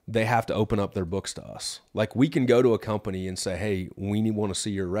pay, they have to open up their books to us. Like we can go to a company and say, hey, we want to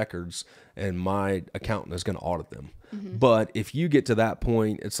see your records, and my accountant is going to audit them. Mm-hmm. But if you get to that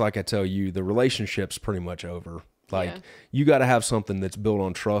point, it's like I tell you, the relationship's pretty much over. Like you got to have something that's built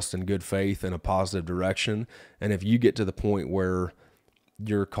on trust and good faith in a positive direction. And if you get to the point where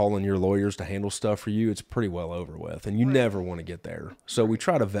you're calling your lawyers to handle stuff for you, it's pretty well over with, and you never want to get there. So we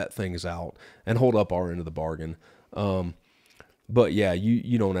try to vet things out and hold up our end of the bargain. But yeah,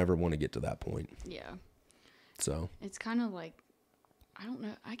 you don't ever want to get to that point. Yeah. So It's kind of like, I don't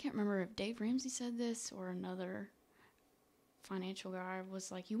know. I can't remember if Dave Ramsey said this or another financial guy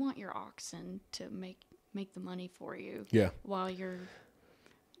was like, you want your oxen to make the money for you. Yeah. While you're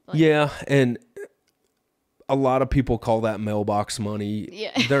like, yeah. And a lot of people call that mailbox money.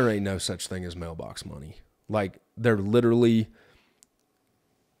 Yeah. There ain't no such thing as mailbox money. Like, they're literally,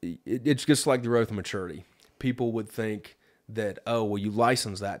 it's just like the growth of maturity. People would think that, oh, well, you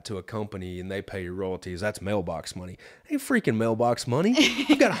license that to a company and they pay you royalties. That's mailbox money. Ain't freaking mailbox money.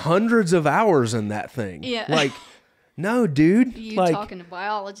 You've got hundreds of hours in that thing. Yeah. Like, no, dude. you like, talking to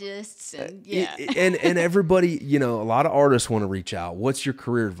biologists and yeah. and everybody, you know, a lot of artists want to reach out. What's your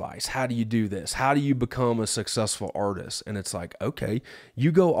career advice? How do you do this? How do you become a successful artist? And it's like, okay,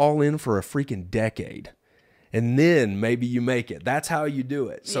 you go all in for a freaking decade and then maybe you make it. That's how you do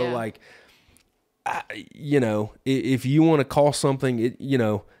it. So Yeah. like, you know, if you want to call something, you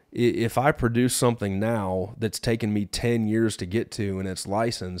know, if I produce something now that's taken me 10 years to get to and it's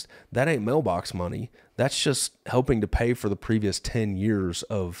licensed, that ain't mailbox money. That's just helping to pay for the previous 10 years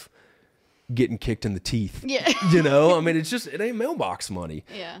of getting kicked in the teeth. Yeah. You know, I mean, it ain't mailbox money.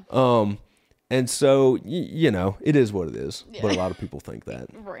 Yeah. And so, you know, it is what it is. Yeah. But a lot of people think that.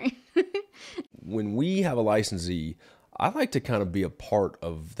 Right. When we have a licensee, I like to kind of be a part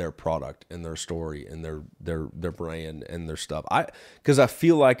of their product and their story and their brand and their stuff. Because I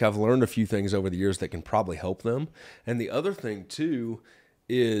feel like I've learned a few things over the years that can probably help them. And the other thing too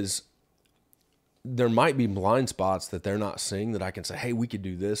is there might be blind spots that they're not seeing that I can say, hey, we could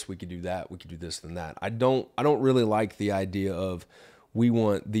do this, we could do that, we could do this and that. I don't really like the idea of we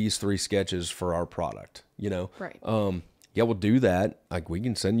want these 3 sketches for our product, you know? Right. Yeah, we'll do that. Like, we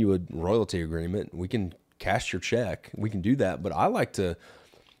can send you a royalty agreement. We can cash your check. We can do that. But I like to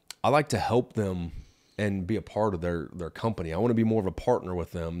help them and be a part of their company. I want to be more of a partner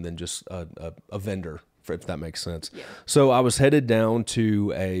with them than just a vendor, if that makes sense. Yeah. So I was headed down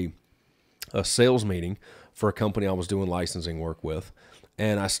to a sales meeting for a company I was doing licensing work with.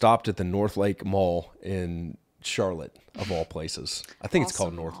 And I stopped at the North Lake Mall in Charlotte, of all places. I think it's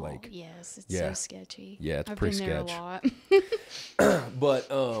called North Lake. Yes, it's Yeah. so sketchy. Yeah, it's I've pretty been there sketch. a lot.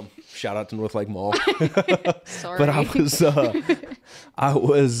 But shout out to North Lake Mall. Sorry. But I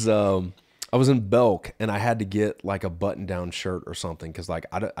was in Belk and I had to get like a button down shirt or something because like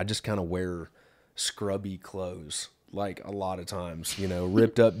I just kind of wear scrubby clothes like a lot of times, you know,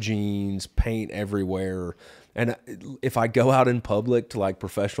 ripped up jeans, paint everywhere. And if I go out in public to like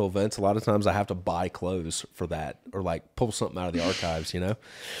professional events, a lot of times I have to buy clothes for that or like pull something out of the archives, you know?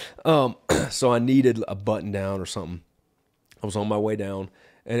 So I needed a button down or something. I was on my way down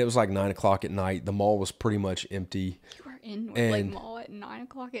and it was like 9 o'clock at night. The mall was pretty much empty. You were in North Lake Mall at 9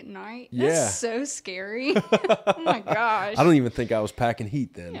 o'clock at night? Yeah. That's so scary. Oh my gosh. I don't even think I was packing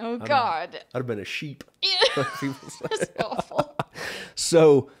heat then. Oh God. I'd have been a sheep. Yeah. That's awful.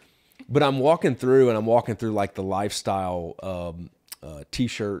 So, but I'm walking through like the lifestyle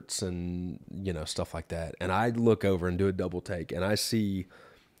T-shirts and, you know, stuff like that. And I look over and do a double take and I see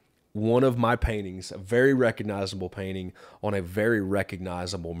one of my paintings, a very recognizable painting on a very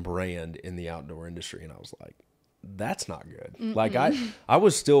recognizable brand in the outdoor industry. And I was like, that's not good. Mm-mm. Like I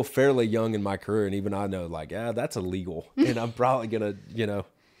was still fairly young in my career. And even I know like, that's illegal. And I'm probably going to, you know,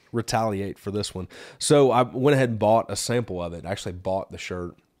 retaliate for this one. So I went ahead and bought a sample of it. I actually bought the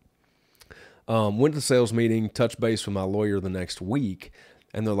shirt. Went to the sales meeting, touched base with my lawyer the next week,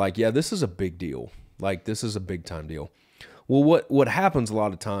 and they're like, yeah, this is a big deal. Like, this is a big time deal. Well, what happens a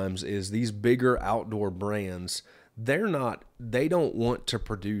lot of times is these bigger outdoor brands, they don't want to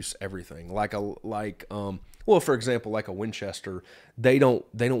produce everything. Well, for example, like a Winchester, they don't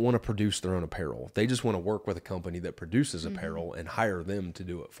want to produce their own apparel. They just want to work with a company that produces apparel and hire them to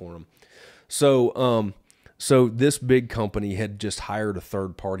do it for them. So this big company had just hired a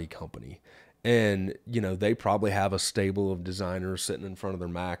third party company. And, you know, they probably have a stable of designers sitting in front of their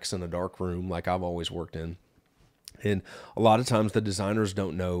Macs in a dark room like I've always worked in. And a lot of times the designers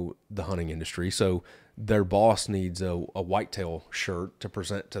don't know the hunting industry. So their boss needs a whitetail shirt to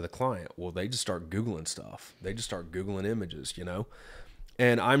present to the client. Well, they just start Googling stuff. They just start Googling images, you know.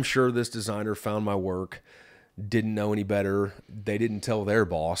 And I'm sure this designer found my work, didn't know any better. They didn't tell their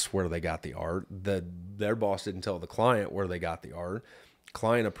boss where they got the art. Their boss didn't tell the client where they got the art.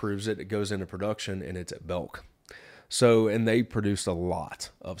 Client approves it, it goes into production, and it's at Belk. So, and they produced a lot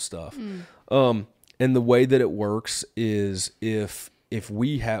of stuff. And the way that it works is if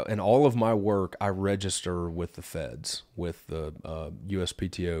we have, and all of my work, I register with the feds, with the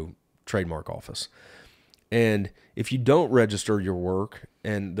USPTO trademark office. And if you don't register your work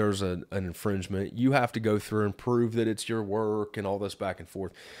and there's an infringement, you have to go through and prove that it's your work and all this back and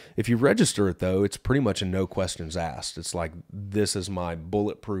forth. If you register it, though, it's pretty much a no questions asked. It's like, this is my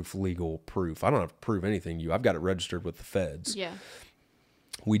bulletproof legal proof. I don't have to prove anything to you. I've got it registered with the feds. Yeah.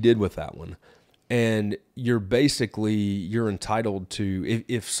 We did with that one. And you're entitled to,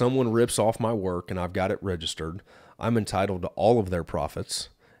 if someone rips off my work and I've got it registered, I'm entitled to all of their profits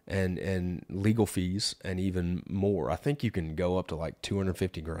and legal fees and even more. I think you can go up to like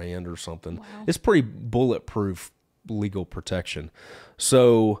 $250,000 or something. Wow. It's pretty bulletproof legal protection.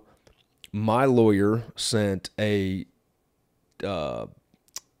 So my lawyer sent a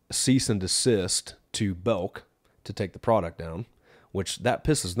cease and desist to Belk to take the product down, which that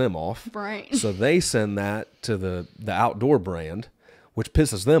pisses them off. Right. So they send that to the outdoor brand, which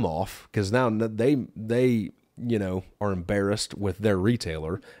pisses them off because now they are embarrassed with their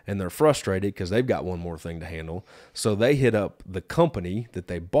retailer and they're frustrated because they've got one more thing to handle. So they hit up the company that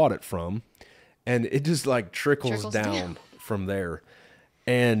they bought it from, and it just like trickles down from there.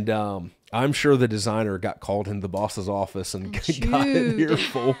 And I'm sure the designer got called into the boss's office and got an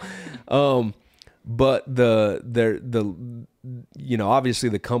earful. But obviously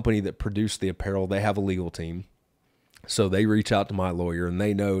the company that produced the apparel, they have a legal team. So they reach out to my lawyer and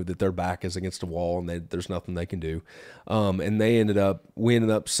they know that their back is against a wall and there's nothing they can do. And we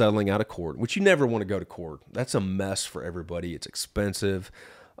ended up settling out of court, which you never want to go to court. That's a mess for everybody. It's expensive.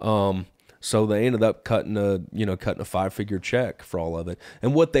 So they ended up cutting a 5-figure check for all of it.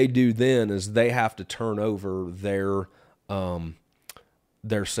 And what they do then is they have to turn over their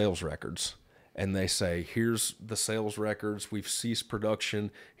sales records. And they say, here's the sales records. We've ceased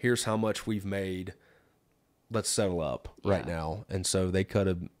production. Here's how much we've made. Let's settle up right now. And so they cut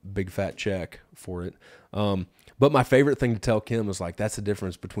a big fat check for it. But my favorite thing to tell Kim is like, that's the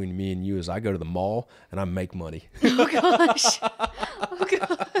difference between me and you is I go to the mall and I make money. Oh, gosh. Oh,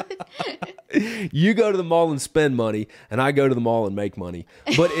 God. You go to the mall and spend money, and I go to the mall and make money.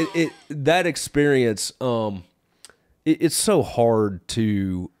 But that experience, it's so hard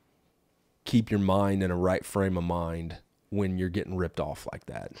to keep your mind in a right frame of mind when you're getting ripped off like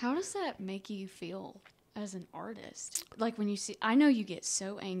that. How does that make you feel as an artist? Like when you see, I know you get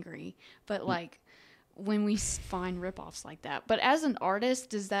so angry, but like when we find ripoffs like that, but as an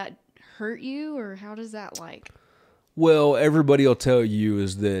artist, does that hurt you, or how does that like? Well, everybody will tell you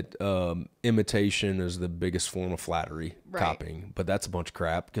is that imitation is the biggest form of flattery, copying, but that's a bunch of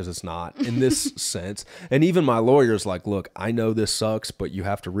crap because it's not in this sense. And even my lawyer's like, look, I know this sucks, but you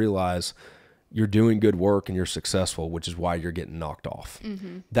have to realize you're doing good work and you're successful, which is why you're getting knocked off.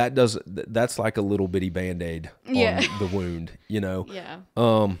 Mm-hmm. That's like a little bitty Band-Aid on the wound,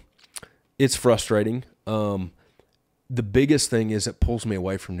 Yeah. It's frustrating. The biggest thing is it pulls me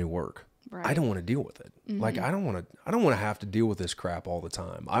away from new work. Right. I don't want to deal with it. Mm-hmm. Like I don't want to have to deal with this crap all the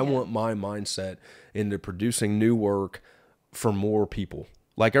time. I want my mindset into producing new work for more people.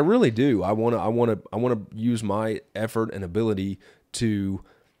 Like I really do. I want to use my effort and ability to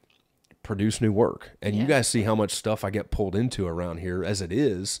produce new work. And you guys see how much stuff I get pulled into around here as it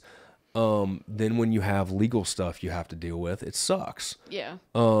is. Then when you have legal stuff you have to deal with, it sucks. Yeah.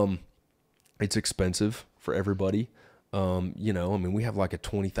 It's expensive for everybody. We have like a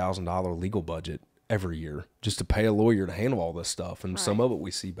 $20,000 legal budget every year just to pay a lawyer to handle all this stuff. And some of it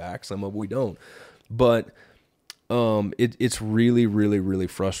we see back, some of it we don't. But it's really, really, really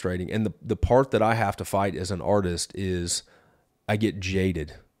frustrating. And the part that I have to fight as an artist is I get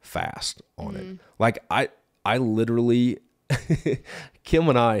jaded fast on it. Like I literally, Kim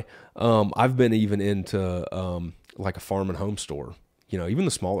and I've been even into like a farm and home store, even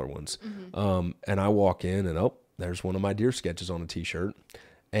the smaller ones. And I walk in and there's one of my deer sketches on a t-shirt,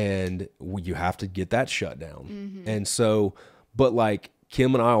 and you have to get that shut down. And so, but like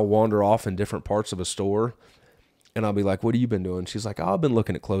Kim and I will wander off in different parts of a store, and I'll be like, what have you been doing? She's like, I've been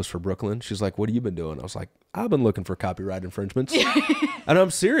looking at clothes for Brooklyn. She's like, what have you been doing? I was like, I've been looking for copyright infringements. And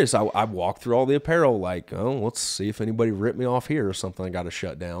I'm serious. I walk through all the apparel like, let's see if anybody ripped me off here or something I got to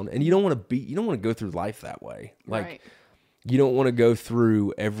shut down. And you don't want to go through life that way. Like you don't want to go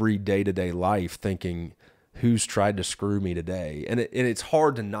through every day-to-day life thinking, who's tried to screw me today? And it's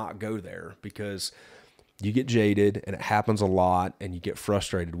hard to not go there because you get jaded and it happens a lot and you get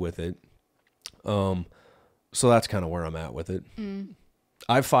frustrated with it. So that's kind of where I'm at with it.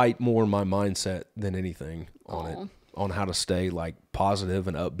 I fight more my mindset than anything on it, on how to stay like positive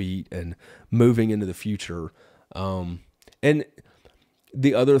and upbeat and moving into the future. And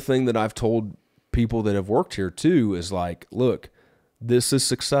the other thing that I've told people that have worked here too is like, look, this is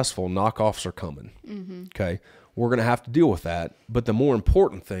successful. Knockoffs are coming. Okay. We're going to have to deal with that. But the more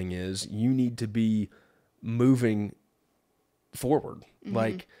important thing is you need to be moving forward.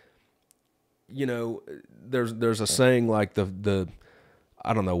 Like, you know, there's a saying like the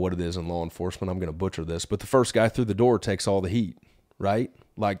I don't know what it is in law enforcement. I'm going to butcher this, but the first guy through the door takes all the heat, right?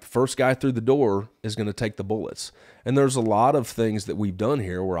 Like the first guy through the door is going to take the bullets. And there's a lot of things that we've done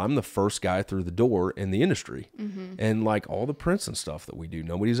here where I'm the first guy through the door in the industry. And like all the prints and stuff that we do,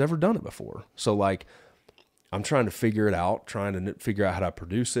 nobody's ever done it before. So like I'm trying to figure it out, trying to figure out how to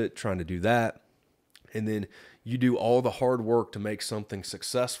produce it, trying to do that. And then you do all the hard work to make something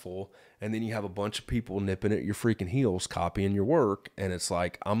successful, and then you have a bunch of people nipping at your freaking heels, copying your work, and it's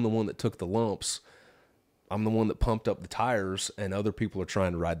like, I'm the one that took the lumps, I'm the one that pumped up the tires, and other people are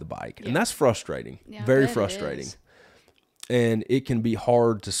trying to ride the bike. And that's frustrating, very frustrating. And it can be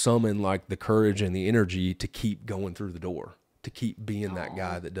hard to summon like the courage and the energy to keep going through the door, to keep being that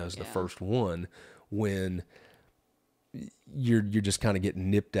guy that does the first one when you're just kind of getting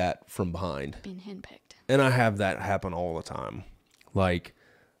nipped at from behind. Being henpecked. And I have that happen all the time. Like,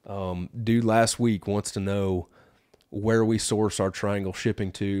 dude last week wants to know where we source our triangle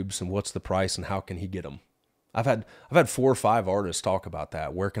shipping tubes and what's the price and how can he get them. I've had 4 or 5 artists talk about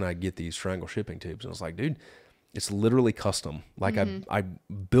that. Where can I get these triangle shipping tubes? And I was like, dude, it's literally custom. Like I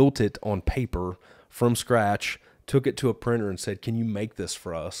built it on paper from scratch, took it to a printer and said, can you make this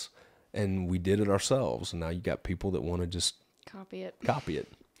for us? And we did it ourselves. And now you got people that want to just Copy it.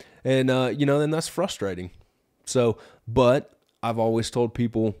 And, you know, then that's frustrating. So, but I've always told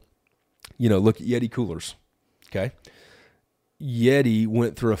people, you know, look at Yeti coolers. Okay. Yeti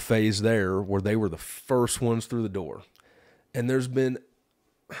went through a phase there where they were the first ones through the door. And there's been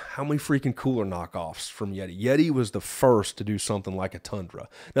how many freaking cooler knockoffs from Yeti? Yeti was the first to do something like a Tundra.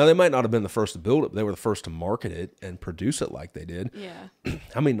 Now, they might not have been the first to build it, but they were the first to market it and produce it like they did. Yeah.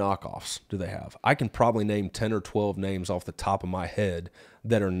 How many knockoffs do they have? I can probably name 10 or 12 names off the top of my head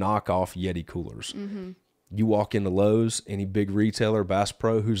that are knockoff Yeti coolers. You walk into Lowe's, any big retailer, Bass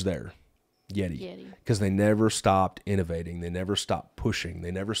Pro, who's there? Yeti. Because they never stopped innovating. They never stopped pushing.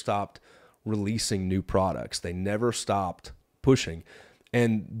 They never stopped releasing new products. They never stopped pushing.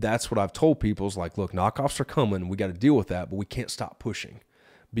 And that's what I've told people is like, look, knockoffs are coming. We got to deal with that, but we can't stop pushing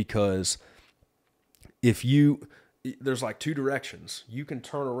because there's like 2 directions. You can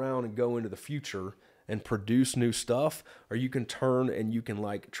turn around and go into the future and produce new stuff, or you can turn and you can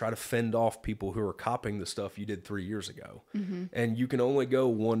like try to fend off people who are copying the stuff you did 3 years ago. And you can only go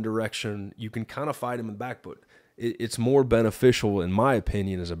one direction. You can kind of fight them in the back, but it's more beneficial, in my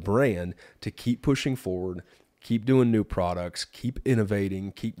opinion, as a brand to keep pushing forward, keep doing new products, keep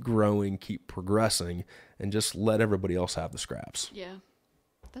innovating, keep growing, keep progressing, and just let everybody else have the scraps. Yeah.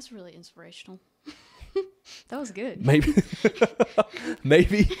 That's really inspirational. That was good. Maybe it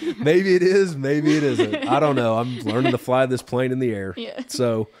is, maybe it isn't. I don't know. I'm learning to fly this plane in the air. Yeah.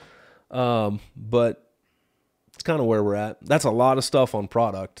 So, but it's kind of where we're at. That's a lot of stuff on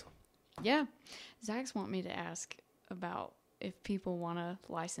product. Yeah. Zach's want me to ask about if people want to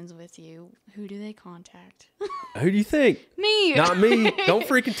license with you, who do they contact? Who do you think? Me. Not me. Don't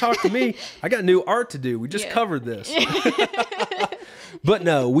freaking talk to me. I got new art to do. We just covered this. But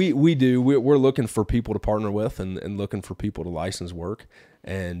no, we do. We're looking for people to partner with and looking for people to license work.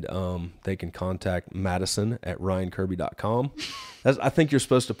 And they can contact Madison at ryankirby.com. I think you're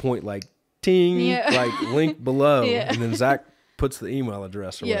supposed to point like ting, like link below. And then Zach puts the email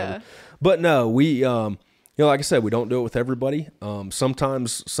address or whatever. But no, we you know, like I said, we don't do it with everybody.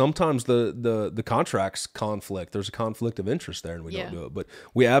 Sometimes the contracts conflict. There's a conflict of interest there, and we don't do it. But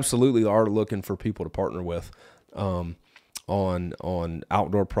we absolutely are looking for people to partner with on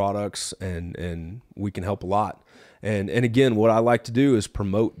outdoor products, and we can help a lot. And again, what I like to do is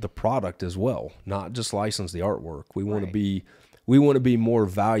promote the product as well, not just license the artwork. We want to be more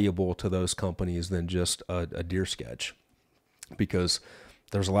valuable to those companies than just a deer sketch, because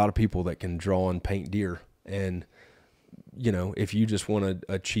there's a lot of people that can draw and paint deer. And, you know, if you just want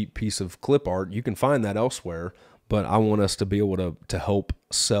a cheap piece of clip art, you can find that elsewhere. But I want us to be able to help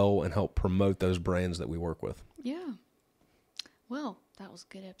sell and help promote those brands that we work with. Yeah. Well, that was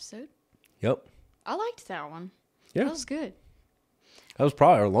a good episode. Yep. I liked that one. Yeah. That was good. That was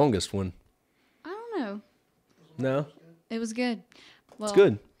probably our longest one. I don't know. No? It was good. Well, It's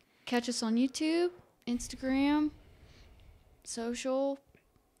good. Catch us on YouTube, Instagram, social.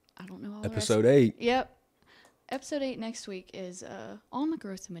 I don't know all Episode the rest. 8. Yep. Episode 8 next week is on the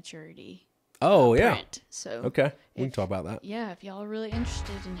growth and maturity. Oh, yeah. Print. So Okay. We can talk about that. Yeah, if y'all are really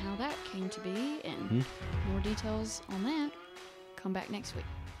interested in how that came to be and more details on that, come back next week.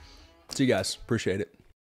 See you guys. Appreciate it.